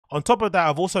On top of that,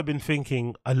 I've also been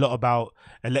thinking a lot about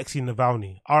Alexei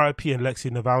Navalny, RIP Alexei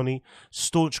Navalny,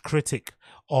 staunch critic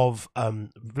of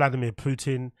Vladimir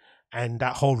Putin and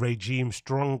that whole regime,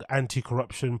 strong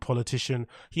anti-corruption politician.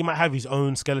 He might have his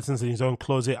own skeletons in his own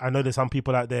closet. I know there's some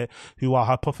people out there who are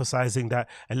hypothesizing that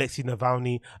Alexei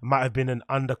Navalny might have been an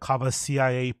undercover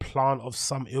CIA plant of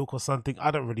some ilk or something.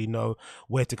 I don't really know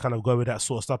where to kind of go with that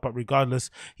sort of stuff, but regardless,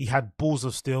 he had balls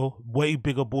of steel, way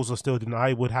bigger balls of steel than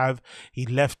I would have. He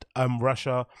left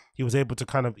Russia. He was able to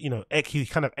kind of, he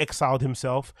kind of exiled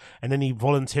himself, and then he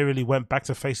voluntarily went back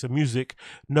to face the music,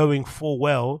 knowing full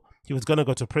well he was going to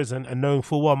go to prison, and knowing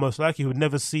full well most likely he would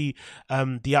never see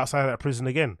the outside of that prison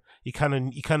again. He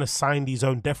kind of signed his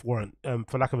own death warrant,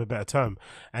 for lack of a better term.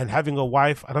 And having a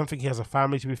wife, I don't think he has a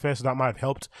family, to be fair, so that might have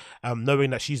helped, knowing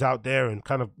that she's out there and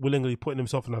kind of willingly putting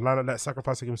himself in the line of that,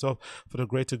 sacrificing himself for the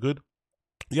greater good.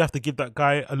 You have to give that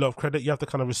guy a lot of credit. You have to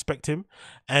kind of respect him,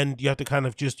 and you have to kind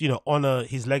of just, honor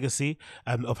his legacy,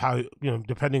 of how, you have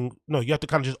to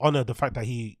kind of just honor the fact that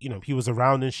he was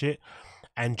around and shit,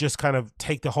 and just kind of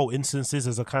take the whole instances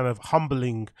as a kind of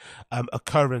humbling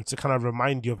occurrence to kind of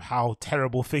remind you of how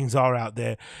terrible things are out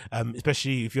there,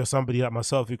 especially if you're somebody like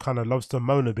myself who kind of loves to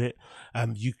moan a bit.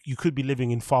 You could be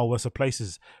living in far worse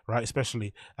places, right?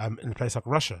 Especially in a place like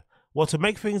Russia. Well, to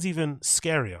make things even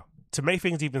scarier,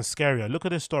 look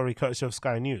at this story courtesy of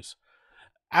Sky News.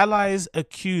 Allies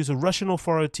accuse Russian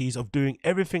authorities of doing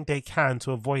everything they can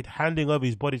to avoid handing over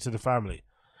his body to the family.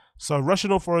 So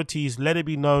Russian authorities let it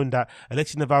be known that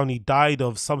Alexei Navalny died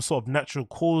of some sort of natural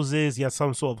causes. He had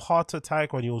some sort of heart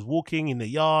attack when he was walking in the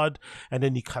yard, and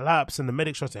then he collapsed, and the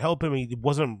medics tried to help him, and he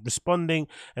wasn't responding,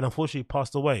 and unfortunately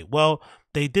passed away. Well,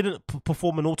 they didn't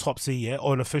perform an autopsy yet,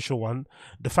 or an official one.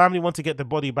 The family want to get the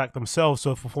body back themselves,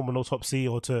 so perform an autopsy,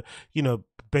 or to,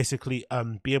 basically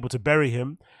be able to bury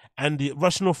him. And the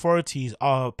Russian authorities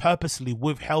are purposely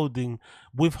withholding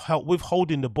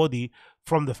the body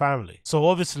from the family. So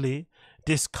obviously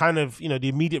this kind of, the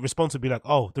immediate response would be like,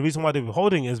 oh, the reason why they're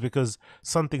withholding is because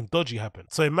something dodgy happened.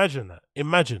 So imagine that.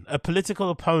 Imagine a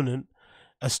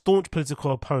staunch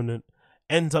political opponent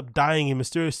ends up dying in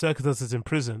mysterious circumstances in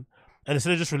prison, and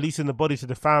instead of just releasing the body to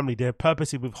the family, they're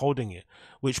purposely withholding it,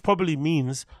 which probably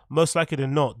means, most likely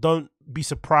than not, don't be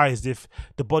surprised if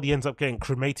the body ends up getting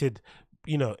cremated,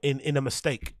 in a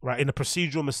mistake, right? In a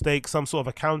procedural mistake, some sort of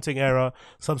accounting error,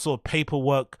 some sort of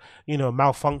paperwork,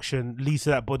 malfunction leads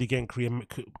to that body getting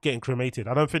cremated.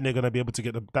 I don't think they're going to be able to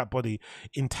get that body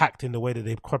intact in the way that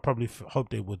they probably hope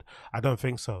they would. I don't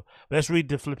think so. But let's read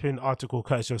the flipping article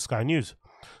courtesy of Sky News.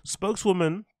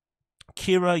 Spokeswoman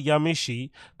Kira Yamishi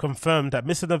confirmed that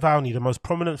Mr. Navalny, the most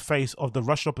prominent face of the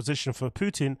Russian opposition for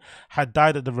Putin, had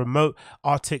died at the remote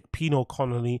Arctic penal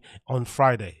colony on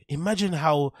Friday. Imagine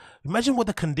what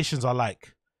the conditions are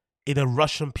like in a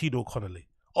Russian penal colony.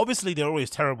 Obviously, they're always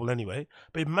terrible anyway,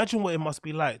 but imagine what it must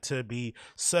be like to be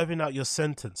serving out your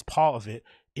sentence, part of it,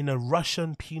 in a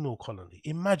Russian penal colony.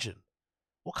 Imagine.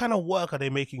 What kind of work are they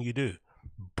making you do?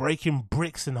 Breaking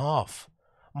bricks in half,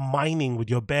 mining with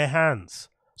your bare hands,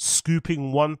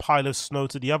 scooping one pile of snow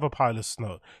to the other pile of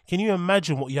snow. Can you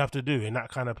imagine what you have to do in that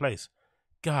kind of place?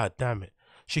 God damn it.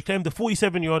 She claimed the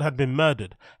 47-year-old had been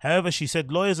murdered. However, she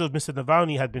said lawyers of Mr.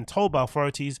 Navalny had been told by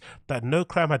authorities that no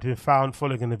crime had been found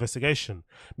following an investigation.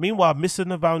 Meanwhile, Mr.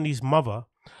 Navalny's mother,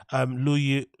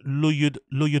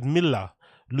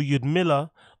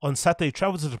 Lyudmila, on Saturday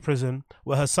traveled to the prison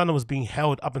where her son was being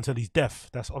held up until his death.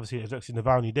 That's obviously Alexei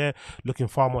Navalny there, looking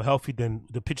far more healthy than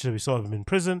the pictures we saw of him in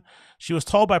prison. She was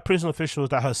told by prison officials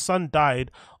that her son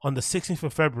died on the 16th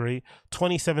of February,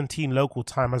 2017 local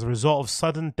time as a result of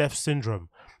sudden death syndrome,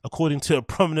 according to a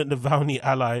prominent Navalny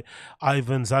ally,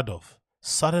 Ivan Zadov.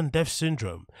 Sudden death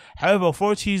syndrome. However,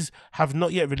 authorities have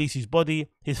not yet released his body.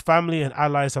 His family and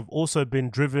allies have also been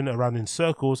driven around in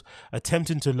circles,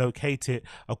 attempting to locate it,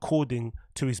 according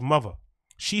to his mother.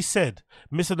 She said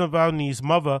Mr. Navalny's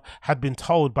mother had been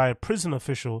told by a prison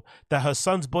official that her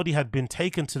son's body had been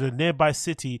taken to the nearby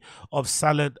city of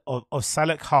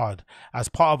Salekhard as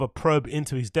part of a probe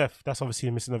into his death. That's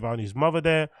obviously Mr. Navalny's mother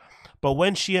there. But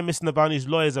when she and Mr. Navalny's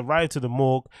lawyers arrived to the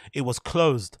morgue, it was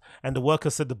closed, and the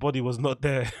worker said the body was not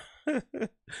there.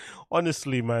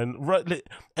 Honestly, man. Right,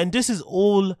 and this is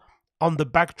all on the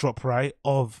backdrop, right,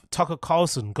 of Tucker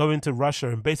Carlson going to Russia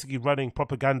and basically running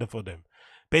propaganda for them.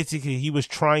 Basically, he was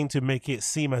trying to make it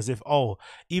seem as if, oh,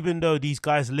 even though these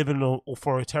guys live in an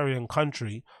authoritarian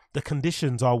country, the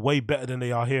conditions are way better than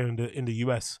they are here in the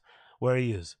US, where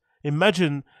he is.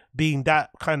 Imagine being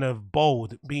that kind of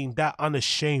bold, being that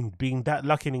unashamed, being that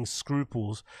lacking in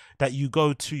scruples, that you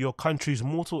go to your country's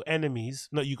mortal enemies.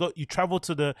 No, you travel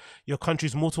to your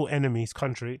country's mortal enemies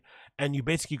country, and you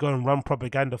basically go and run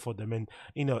propaganda for them, and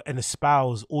and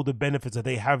espouse all the benefits that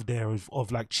they have there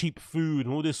of like cheap food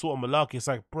and all this sort of malarkey. It's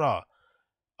like, bruh,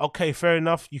 okay, fair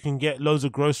enough. You can get loads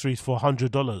of groceries for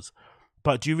 $100.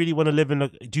 But do you really want to live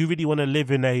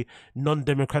in a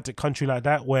non-democratic country like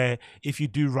that, where if you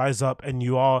do rise up and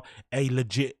you are a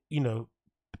legit,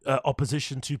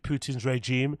 opposition to Putin's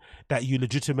regime, that you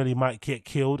legitimately might get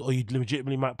killed, or you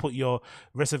legitimately might put your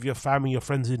rest of your family, your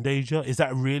friends in danger? Is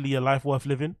that really a life worth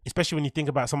living? Especially when you think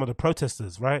about some of the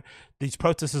protesters, right? These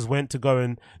protesters went to go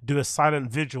and do a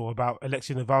silent vigil about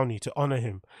Alexei Navalny to honor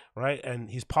him, right?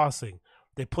 And his passing.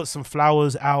 They put some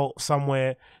flowers out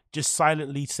somewhere, just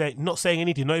silently not saying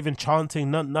anything, not even chanting,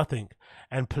 nothing.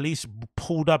 And police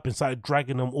pulled up and started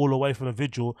dragging them all away from the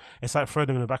vigil and started throwing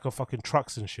them in the back of fucking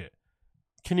trucks and shit.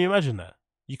 Can you imagine that?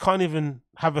 You can't even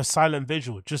have a silent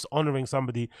vigil, just honoring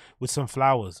somebody with some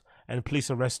flowers, and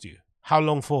police arrest you. How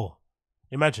long for?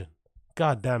 Imagine.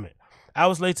 God damn it.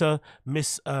 Hours later,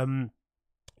 Miss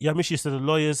Yamishi said the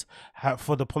lawyers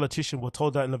for the politician were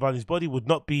told that Navalny's body would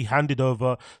not be handed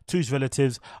over to his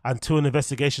relatives until an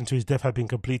investigation to his death had been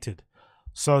completed.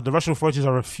 So the Russian authorities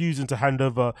are refusing to hand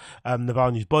over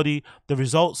Navalny's body. The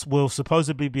results will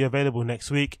supposedly be available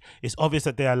next week. It's obvious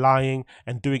that they are lying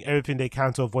and doing everything they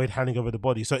can to avoid handing over the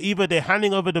body. So either they're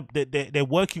handing over they're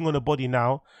working on the body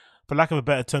now, for lack of a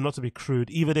better term, not to be crude.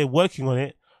 Either they're working on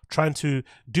it, trying to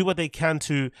do what they can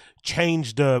to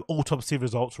change the autopsy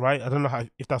results, right? I don't know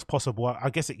if that's possible. I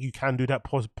guess you can do that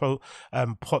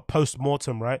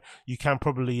post-mortem, right? You can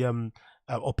probably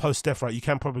or post-death, right? You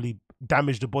can probably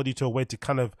damage the body to a way to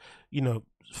kind of,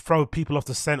 throw people off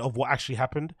the scent of what actually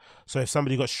happened. So if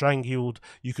somebody got strangled,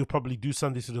 you could probably do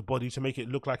something to the body to make it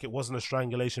look like it wasn't a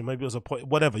strangulation. Maybe it was a point,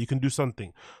 whatever. You can do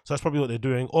something. So that's probably what they're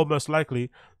doing. Or most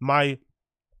likely, my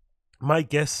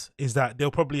guess is that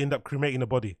they'll probably end up cremating the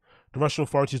body. The Russian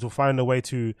authorities will find a way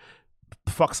to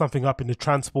fuck something up in the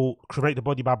transport, cremate the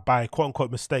body by quote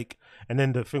unquote mistake, and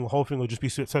then the whole thing will just be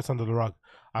swept under the rug.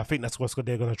 I think that's what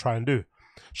they're going to try and do.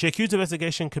 She accused the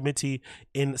investigation committee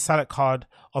in Samarkand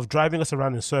of driving us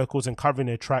around in circles and covering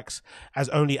their tracks, as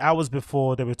only hours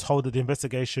before they were told that the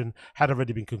investigation had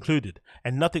already been concluded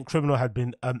and nothing criminal had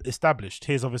been established.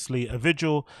 Here's obviously a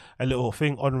vigil, a little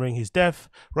thing honoring his death.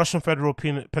 Russian Federal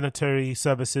Penitentiary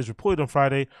Services reported on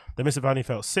Friday that Mr. Navalny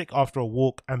felt sick after a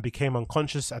walk and became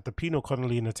unconscious at the penal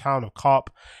colony in the town of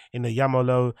Karp in the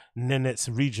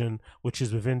Yamalo-Nenets region, which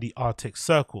is within the Arctic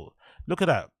Circle. Look at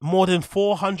that. More than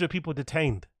 400 people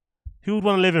detained. Who would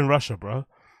want to live in Russia, bro?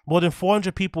 More than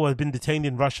 400 people have been detained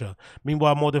in Russia.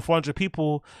 Meanwhile, more than 400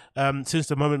 people, since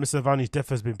the moment Mr. Navalny's death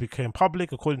has become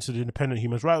public, according to the independent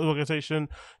human rights organization.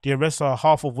 The arrests,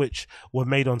 half of which were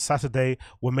made on Saturday,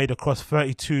 were made across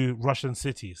 32 Russian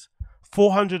cities.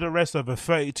 400 arrests over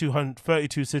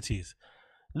 32 cities.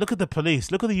 Look at the police.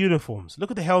 Look at the uniforms.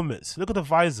 Look at the helmets. Look at the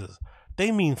visors.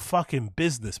 They mean fucking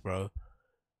business, bro.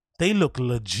 They look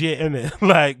legit, innit?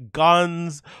 Like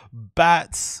guns,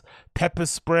 bats, pepper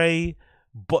spray,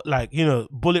 but like,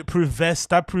 bulletproof vests,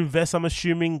 stab-proof vests, I'm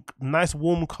assuming, nice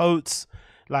warm coats.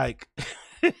 Like,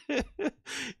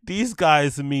 these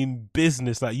guys mean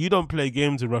business. Like, you don't play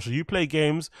games in Russia. You play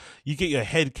games, you get your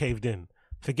head caved in.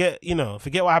 Forget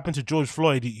what happened to George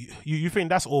Floyd. You think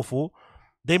that's awful?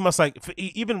 They must,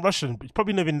 even Russian, it's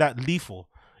probably not even that lethal.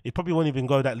 It probably won't even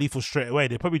go that lethal straight away.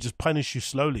 They probably just punish you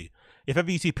slowly. If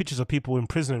ever you see pictures of people in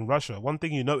prison in Russia, one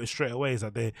thing you notice straight away is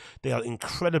that they are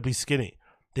incredibly skinny.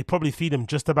 They probably feed them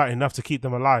just about enough to keep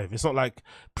them alive. It's not like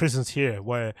prisons here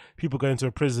where people go into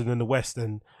a prison in the West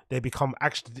and they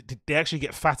actually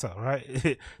get fatter,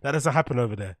 right? That doesn't happen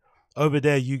over there. Over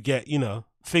there, you get,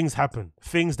 things happen.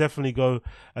 Things definitely go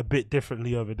a bit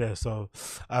differently over there. So,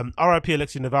 RIP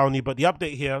Alexei Navalny. But the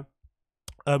update here,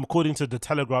 according to the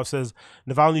Telegraph, says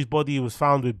Navalny's body was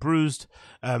found to be bruised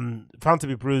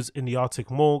in the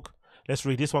Arctic morgue. Let's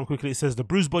read this one quickly. It says the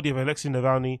bruised body of Alexei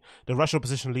Navalny, the Russian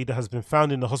opposition leader, has been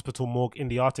found in the hospital morgue in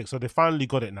the Arctic. So they finally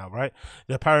got it now, right?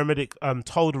 The paramedic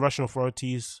told the Russian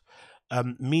authorities,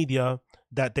 media,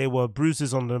 that there were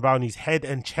bruises on Navalny's head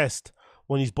and chest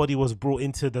when his body was brought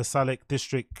into the Salek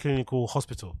District Clinical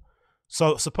Hospital.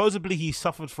 So supposedly he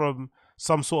suffered from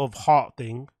some sort of heart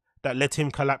thing that led to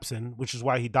him collapsing, which is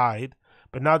why he died.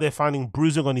 But now they're finding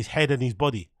bruising on his head and his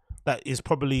body that is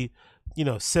probably,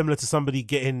 similar to somebody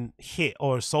getting hit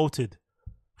or assaulted.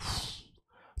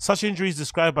 Such injuries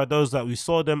described by those that we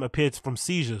saw them appeared from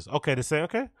seizures. Okay, they say,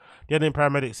 okay. The other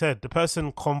paramedic said the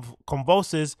person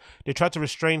convulses. They try to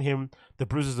restrain him. The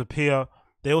bruises appear.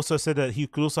 They also said that he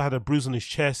could also had a bruise on his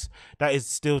chest. That is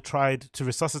still tried to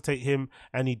resuscitate him,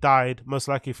 and he died most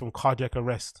likely from cardiac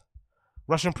arrest.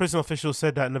 Russian prison officials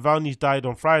said that Navalny died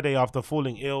on Friday after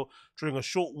falling ill during a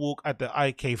short walk at the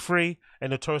IK3, a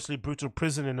notoriously brutal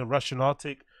prison in the Russian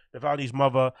Arctic. Navalny's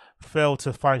mother failed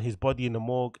to find his body in the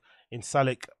morgue in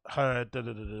Salik.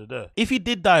 If he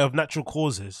did die of natural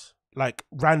causes, like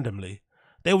randomly,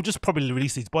 they would just probably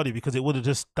release his body because it would have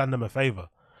just done them a favor.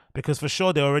 Because for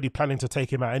sure they're already planning to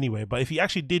take him out anyway. But if he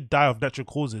actually did die of natural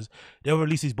causes, they'll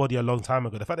release his body a long time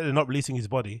ago. The fact that they're not releasing his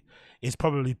body is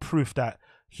probably proof that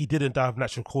he didn't die of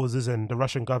natural causes and the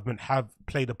Russian government have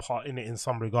played a part in it in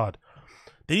some regard.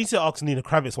 They need to ask Nina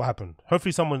Kravitz what happened.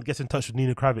 Hopefully someone gets in touch with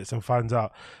Nina Kravitz and finds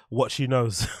out what she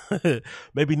knows.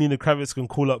 Maybe Nina Kravitz can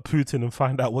call up Putin and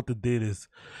find out what the deal is.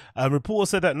 Reporters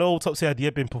said that no autopsy had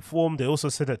yet been performed. They also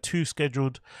said that two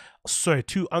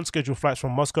unscheduled flights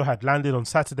from Moscow had landed on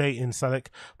Saturday in Salik,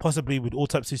 possibly with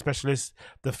autopsy specialists.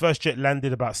 The first jet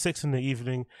landed about 6 in the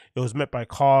evening. It was met by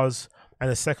cars, and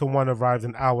the second one arrived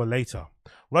an hour later.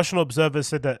 Russian observers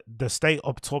said that the state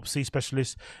autopsy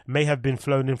specialists may have been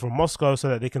flown in from Moscow so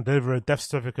that they can deliver a death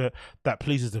certificate that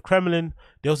pleases the Kremlin.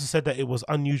 They also said that it was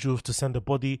unusual to send a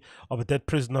body of a dead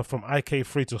prisoner from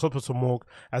IK3 to hospital morgue,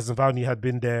 as Navalny had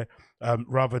been there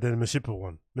rather than a municipal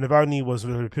one. Navalny was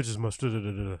Putin's most.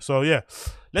 So yeah,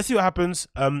 let's see what happens.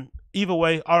 Either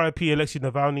way, RIP Alexei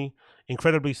Navalny.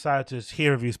 Incredibly sad to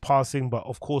hear of his passing, but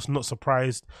of course not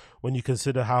surprised when you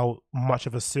consider how much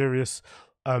of a serious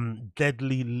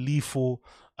deadly, lethal,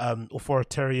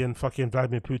 authoritarian fucking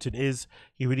Vladimir Putin is.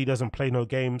 He really doesn't play no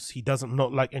games. He doesn't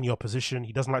not like any opposition.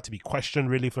 He doesn't like to be questioned,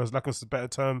 really, for lack of a better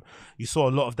term. You saw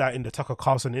a lot of that in the Tucker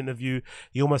Carlson interview.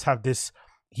 He almost had this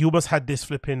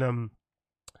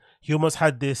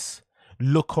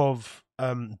look of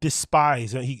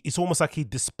despise. It's almost like he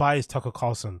despised Tucker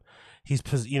Carlson. His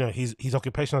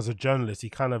occupation as a journalist, he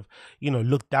kind of,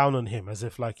 looked down on him as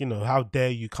if like, how dare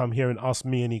you come here and ask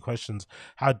me any questions?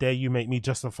 How dare you make me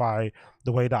justify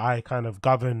the way that I kind of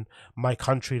govern my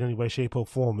country in any way, shape or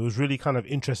form? It was really kind of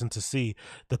interesting to see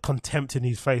the contempt in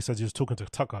his face as he was talking to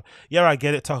Tucker. Yeah, I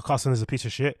get it. Tucker Carlson is a piece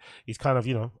of shit. He's kind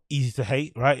of, easy to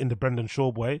hate, right? In the Brendan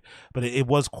Schaub way. But it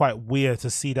was quite weird to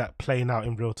see that playing out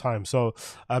in real time. So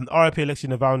RIP Alexei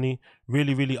Navalny,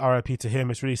 really, really RIP to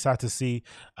him. It's really sad to see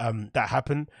that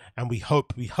happen. And we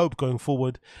hope going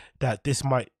forward that this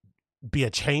might be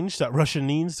a change that Russia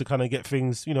needs to kind of get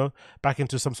things, back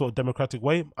into some sort of democratic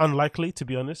way. Unlikely, to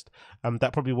be honest.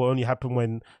 That probably will only happen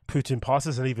when Putin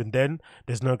passes, and even then,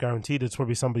 there's no guarantee. There's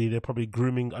probably somebody they're probably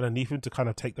grooming underneath him to kind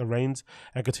of take the reins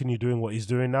and continue doing what he's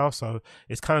doing now. So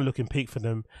it's kind of looking peak for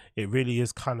them. It really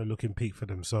is kind of looking peak for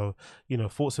them. So,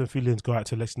 thoughts and feelings go out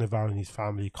to Alexei Navalny's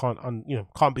family.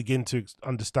 Can't begin to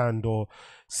understand or,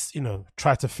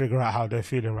 try to figure out how they're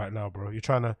feeling right now, bro. You're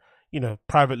trying to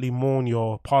privately mourn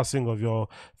your passing of your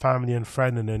family and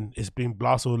friend, and then it's being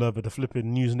blasted all over the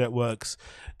flipping news networks.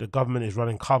 The government is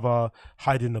running cover,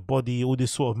 hiding the body. All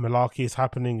this sort of malarkey is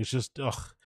happening. It's just,